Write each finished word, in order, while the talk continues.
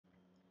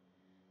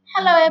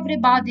Hello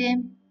everybody.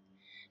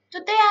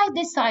 Today I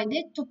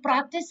decided to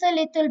practice a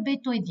little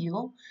bit with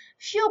you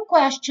few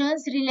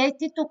questions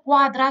related to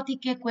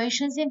quadratic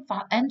equations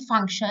and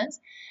functions,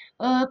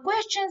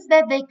 questions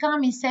that they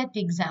come in set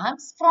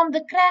exams from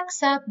the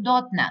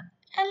crackset.net.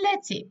 And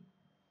let's see.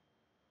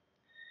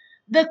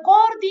 The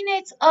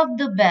coordinates of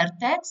the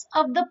vertex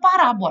of the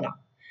parabola.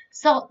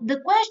 So the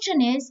question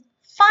is,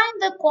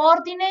 find the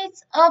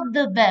coordinates of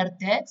the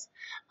vertex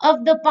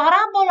of the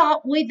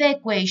parabola with the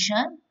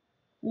equation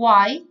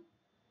y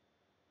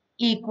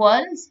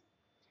equals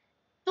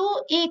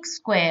 2x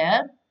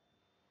squared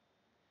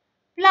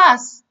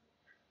plus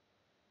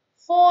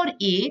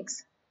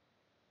 4x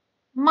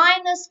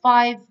minus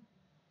 5.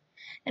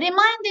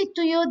 Reminded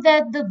to you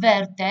that the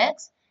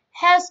vertex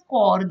has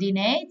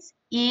coordinates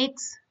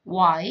x,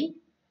 y,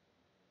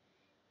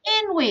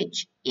 in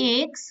which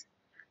x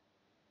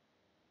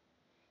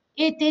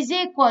it is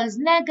equals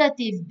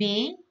negative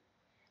b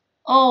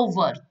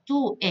over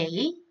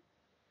 2a,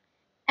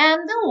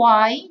 and the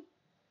y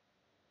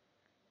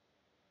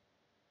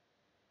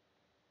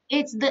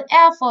it's the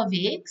f of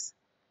x,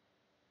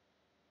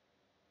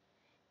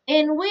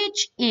 in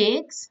which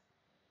x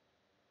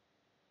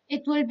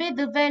it will be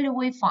the value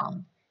we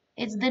found.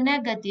 It's the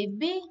negative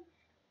b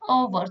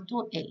over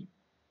 2a.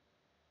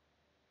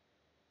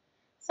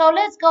 So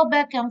let's go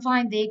back and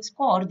find the x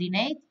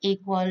coordinate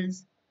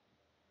equals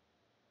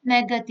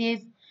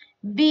negative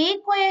b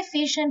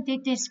coefficient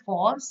it is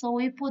 4, so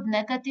we put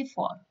negative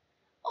 4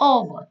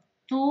 over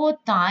 2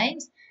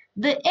 times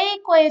the a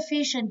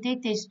coefficient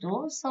it is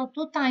 2, so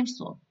 2 times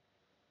 2.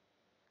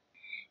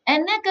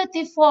 And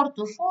negative 4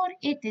 to 4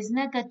 it is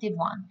negative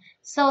 1.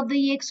 So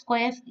the x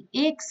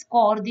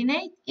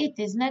coordinate it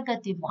is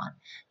negative 1.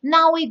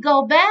 Now we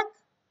go back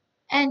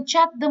and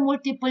check the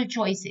multiple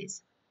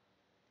choices.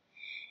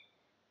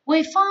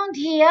 We found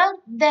here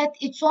that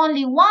it's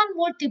only one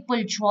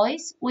multiple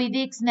choice with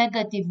x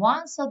negative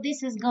 1, so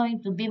this is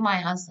going to be my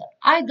answer.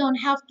 I don't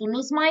have to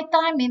lose my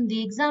time in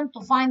the exam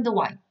to find the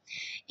y.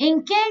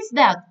 In case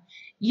that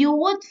you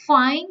would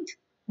find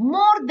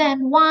more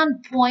than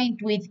one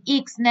point with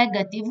x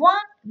negative 1,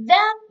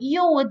 then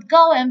you would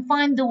go and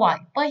find the y.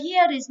 But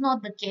here is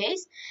not the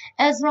case.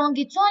 As long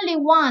as it's only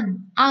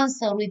one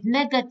answer with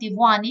negative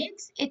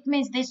 1x, it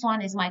means this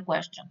one is my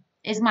question,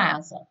 is my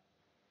answer.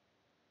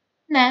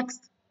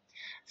 Next.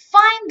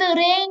 Find the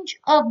range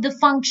of the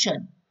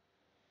function.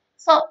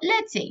 So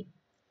let's say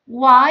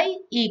y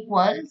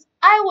equals,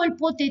 I will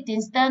put it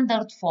in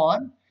standard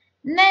form,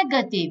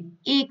 negative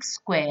x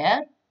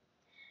squared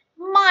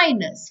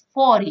minus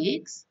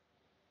 4x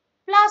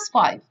plus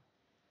 5.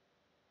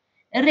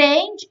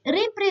 Range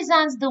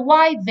represents the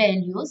y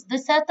values, the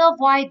set of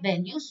y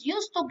values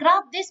used to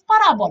graph this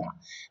parabola.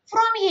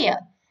 From here,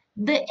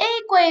 the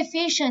a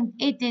coefficient,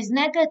 it is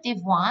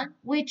negative 1,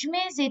 which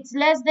means it's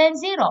less than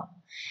 0.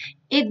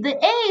 If the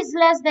a is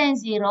less than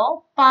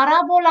 0,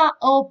 parabola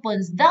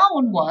opens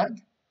downward.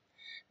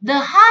 The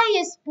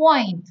highest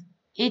point,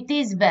 it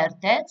is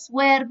vertex,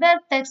 where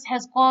vertex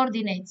has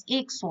coordinates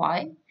x,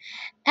 y.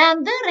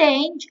 And the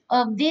range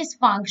of this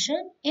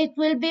function, it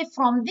will be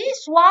from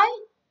this y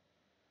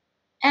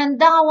and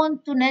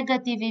down to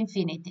negative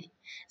infinity.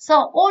 So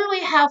all we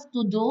have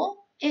to do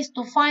is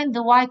to find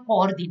the y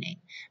coordinate.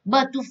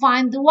 But to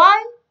find the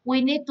y,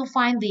 we need to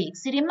find the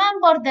x.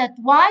 Remember that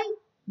y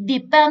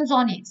depends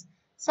on x.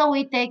 So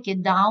we take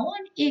it down,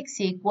 x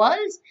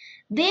equals,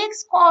 the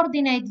x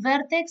coordinate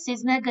vertex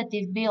is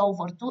negative b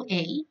over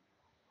 2a,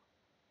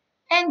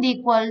 and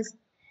equals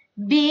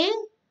b,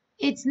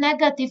 it's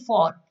negative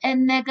 4,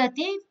 and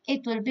negative,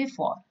 it will be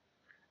 4,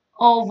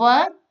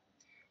 over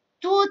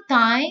 2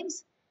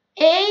 times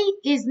a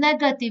is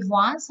negative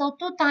 1, so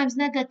 2 times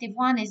negative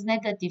 1 is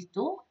negative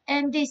 2,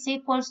 and this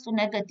equals to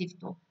negative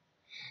 2.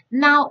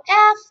 Now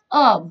f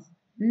of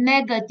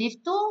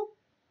negative 2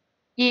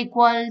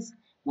 equals,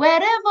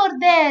 wherever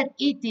there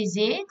it is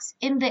x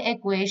in the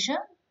equation,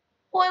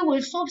 we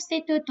will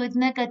substitute with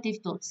negative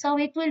 2. So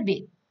it will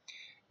be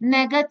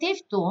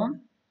negative 2,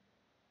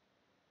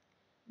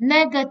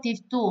 negative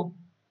 2,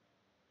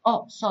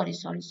 oh,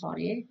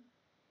 sorry.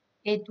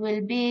 It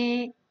will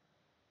be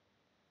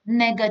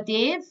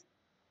negative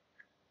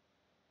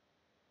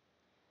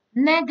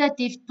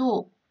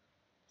 2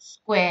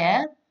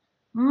 square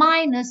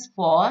minus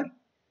 4,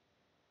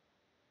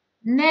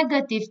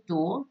 negative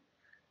 2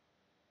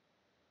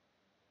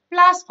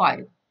 plus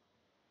 5.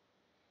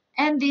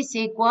 And this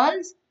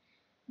equals,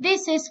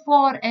 this is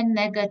 4 and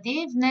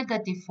negative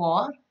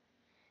 4.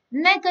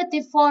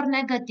 Negative 4,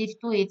 negative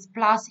 2 is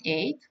plus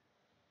 8.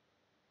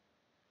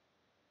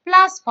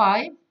 Plus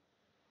 5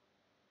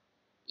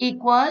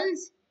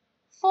 equals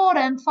 4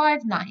 and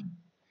 5, 9.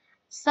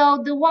 So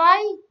the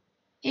y,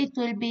 it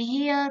will be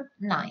here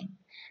 9.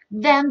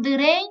 Then the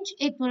range,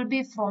 it will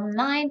be from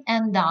 9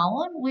 and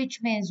down,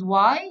 which means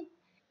y,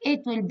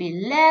 it will be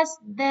less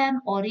than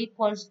or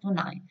equals to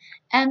 9.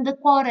 And the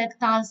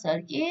correct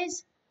answer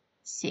is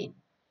C.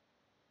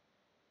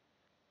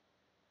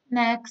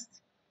 Next.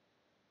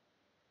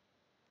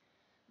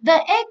 The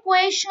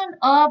equation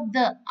of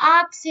the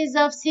axis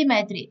of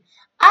symmetry.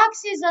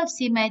 Axis of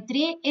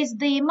symmetry is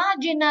the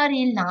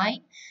imaginary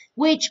line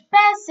which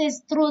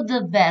passes through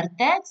the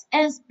vertex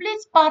and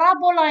splits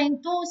parabola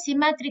into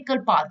symmetrical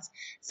parts.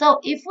 So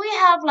if we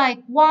have like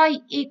y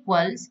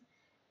equals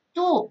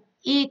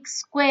 2x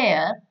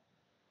squared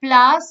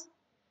plus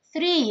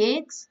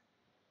 3x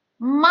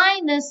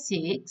minus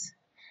 6,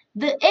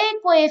 the A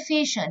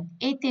coefficient,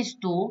 it is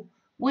 2,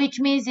 which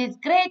means it's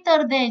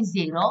greater than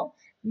 0,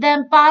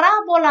 then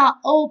parabola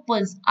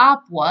opens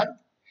upward,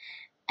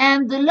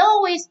 and the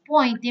lowest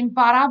point in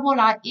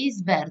parabola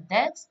is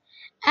vertex,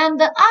 and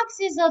the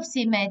axis of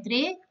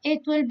symmetry,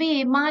 it will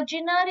be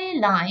imaginary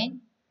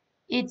line,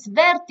 it's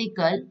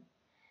vertical,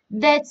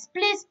 that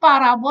splits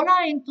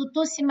parabola into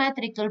two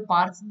symmetrical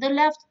parts, the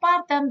left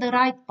part and the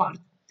right part.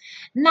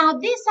 Now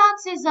this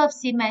axis of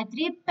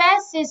symmetry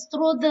passes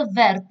through the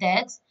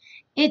vertex,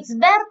 its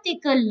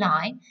vertical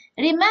line.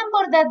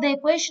 Remember that the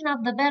equation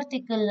of the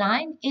vertical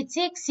line, it's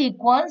x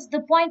equals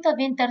the point of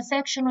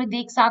intersection with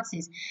the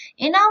x-axis.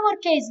 In our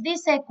case,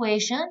 this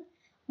equation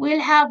will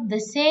have the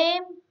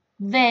same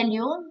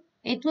value.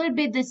 It will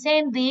be the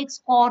same, the x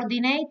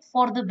coordinate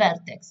for the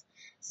vertex.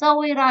 So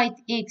we write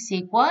x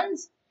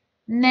equals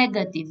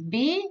negative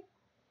b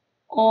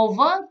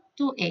over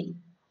 2a.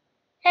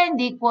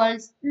 And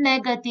equals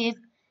negative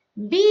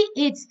b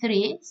is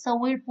 3, so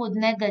we'll put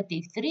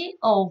negative 3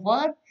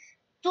 over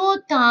 2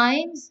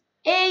 times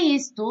a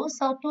is 2,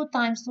 so 2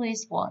 times 2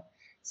 is 4.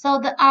 So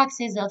the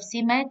axis of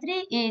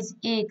symmetry is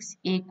x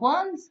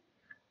equals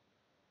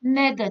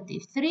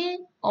negative 3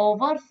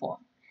 over 4.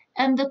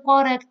 And the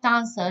correct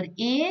answer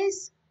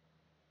is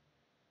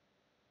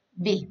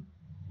B.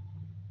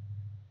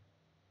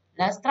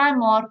 Let's try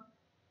more.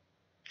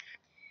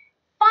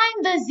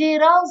 Find the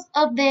zeros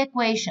of the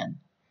equation.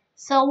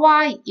 So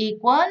y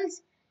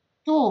equals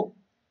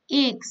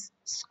 2x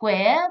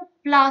squared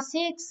plus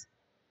x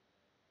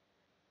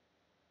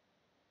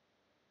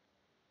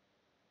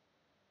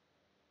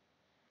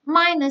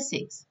minus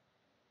 6.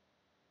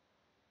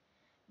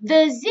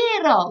 The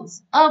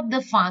zeros of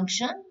the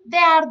function, they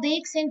are the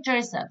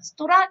x-intercepts.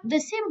 To write the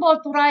symbol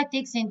to write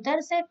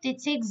x-intercept,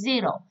 it's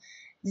x0.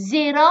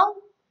 0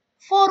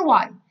 for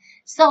y.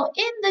 So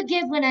in the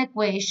given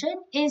equation,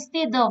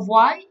 instead of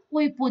y,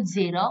 we put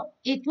 0.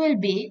 It will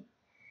be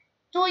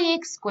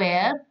 2x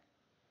squared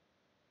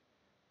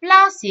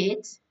plus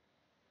x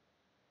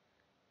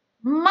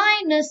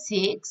minus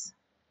 6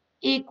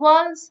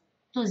 equals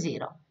to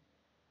 0.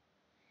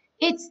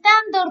 Its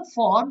standard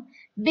form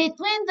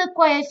between the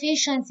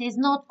coefficients is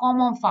not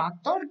common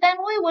factor, then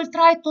we will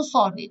try to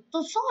solve it.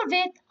 To solve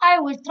it, I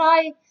will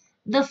try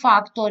the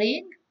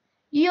factoring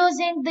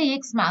using the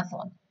x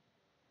method.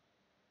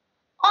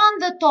 On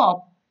the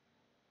top,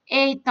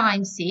 a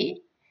times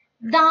c,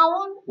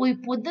 down we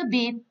put the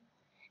b,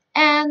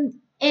 and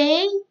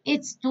a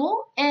it's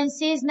 2 and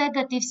c is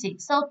negative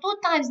 6. So 2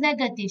 times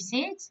negative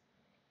 6,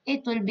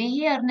 it will be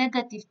here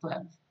negative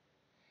 12.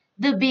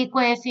 The b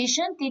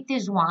coefficient, it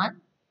is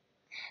 1.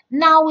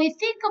 Now we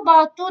think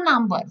about two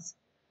numbers.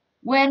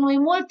 When we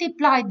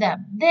multiply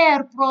them,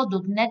 their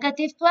product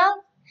negative 12,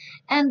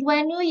 and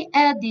when we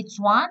add it's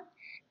 1,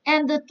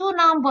 and the two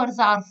numbers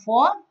are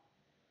 4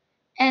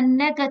 and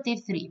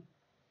negative 3.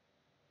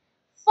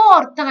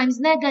 4 times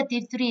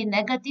negative 3,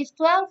 negative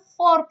 12,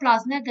 4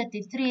 plus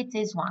negative 3, it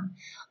is 1.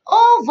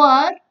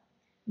 Over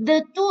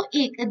the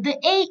 2x, the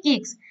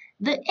ax,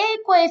 the a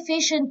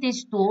coefficient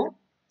is 2,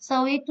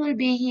 so it will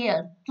be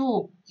here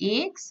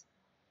 2x,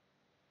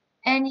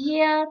 and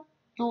here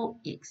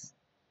 2x.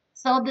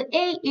 So the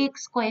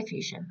ax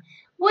coefficient.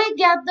 We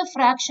get the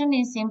fraction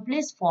in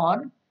simplest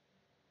form.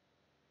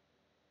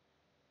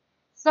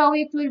 So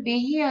it will be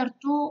here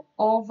 2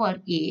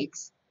 over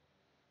x.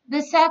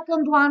 The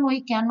second one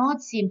we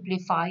cannot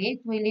simplify it.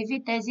 We leave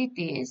it as it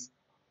is.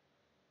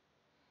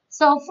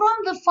 So from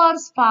the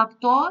first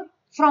factor,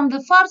 from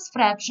the first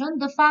fraction,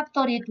 the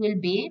factor it will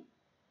be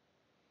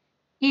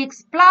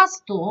x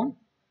plus 2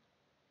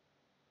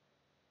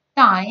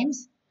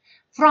 times.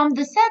 From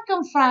the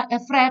second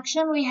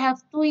fraction, we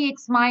have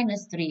 2x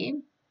minus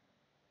 3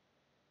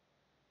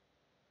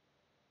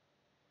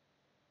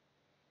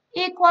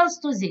 equals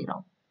to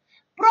 0.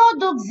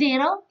 Product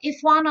 0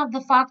 if one of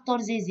the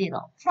factors is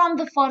 0. From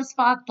the first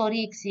factor,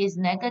 x is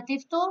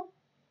negative 2.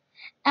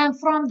 And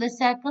from the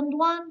second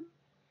one,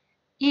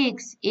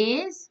 x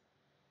is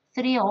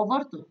 3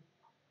 over 2.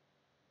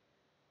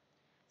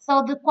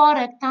 So the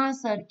correct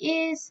answer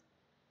is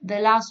the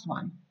last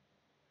one.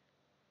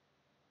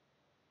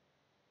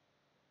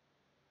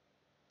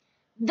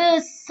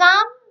 The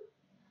sum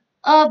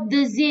of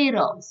the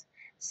zeros.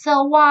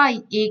 So y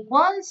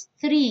equals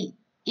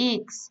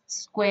 3x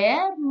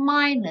squared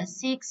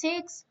minus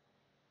 6x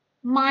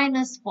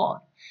minus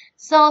 4.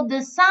 So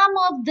the sum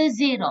of the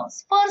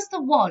zeros. First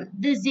of all,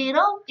 the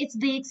 0, it's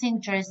the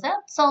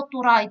x-intercept. So to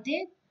write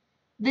it,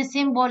 the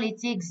symbol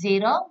is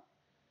x0,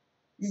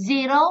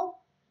 0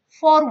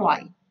 for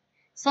y.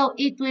 So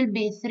it will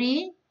be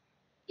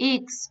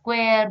 3x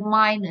squared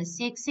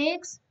minus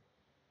 6x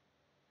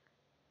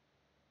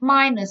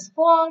minus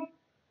 4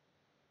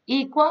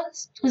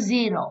 equals to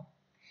 0.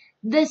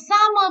 The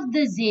sum of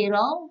the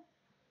 0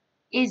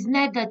 is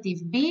negative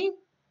b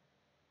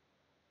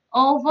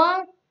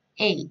over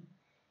a.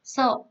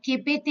 So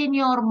keep it in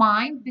your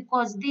mind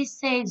because this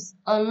saves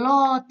a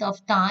lot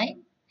of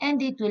time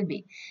and it will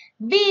be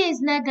b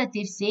is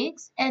negative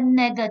 6 and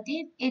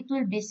negative it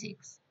will be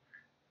 6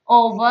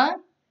 over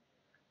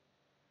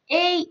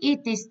a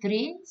it is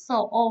 3,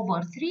 so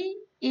over 3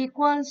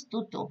 equals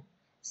to 2.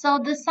 So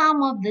the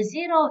sum of the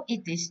 0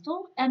 it is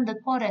 2 and the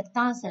correct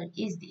answer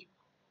is D.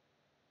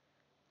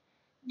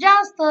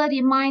 Just a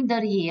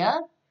reminder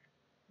here,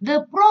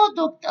 the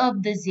product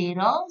of the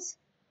zeros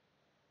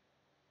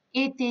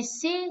it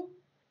is C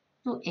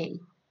to A.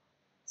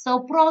 So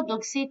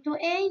product C to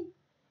A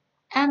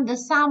and the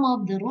sum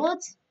of the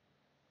roots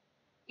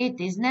it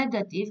is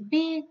negative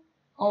B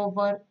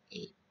over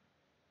A.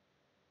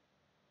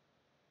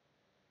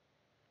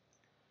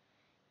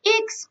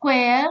 X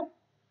squared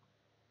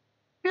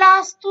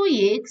plus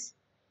 2x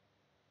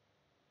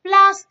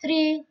plus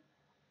 3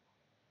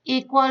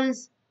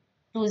 equals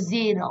to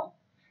 0.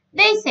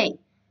 They say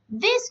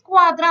this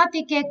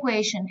quadratic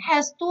equation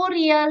has two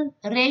real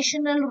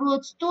rational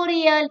roots, two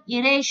real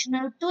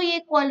irrational, two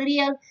equal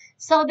real.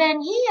 So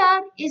then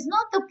here is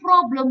not the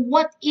problem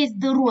what is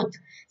the root.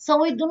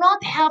 So we do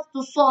not have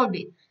to solve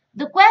it.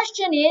 The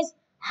question is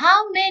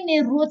how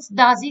many roots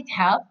does it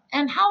have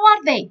and how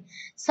are they?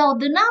 So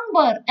the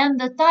number and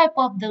the type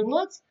of the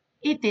roots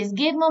it is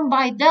given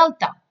by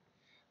delta,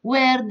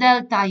 where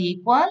delta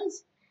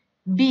equals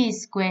b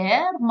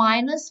squared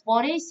minus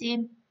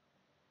 4ac.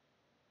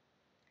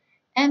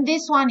 And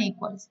this one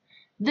equals.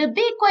 The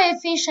b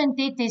coefficient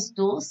it is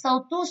 2,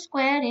 so 2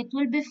 squared it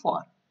will be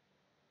 4.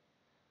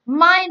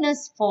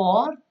 Minus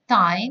 4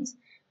 times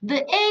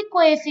the a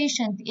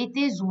coefficient it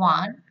is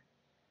 1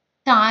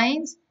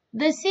 times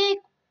the c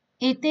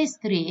it is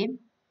 3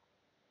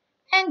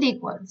 and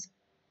equals.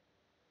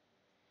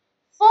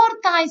 4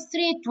 times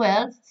 3,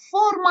 12.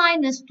 4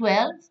 minus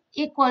 12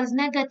 equals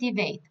negative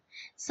 8.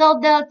 So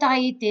delta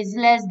it is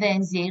less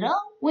than 0,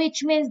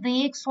 which means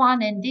the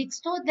x1 and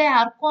x2, they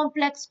are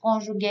complex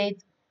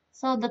conjugate.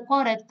 So the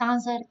correct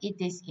answer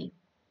it is E.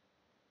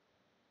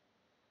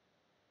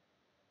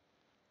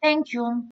 Thank you.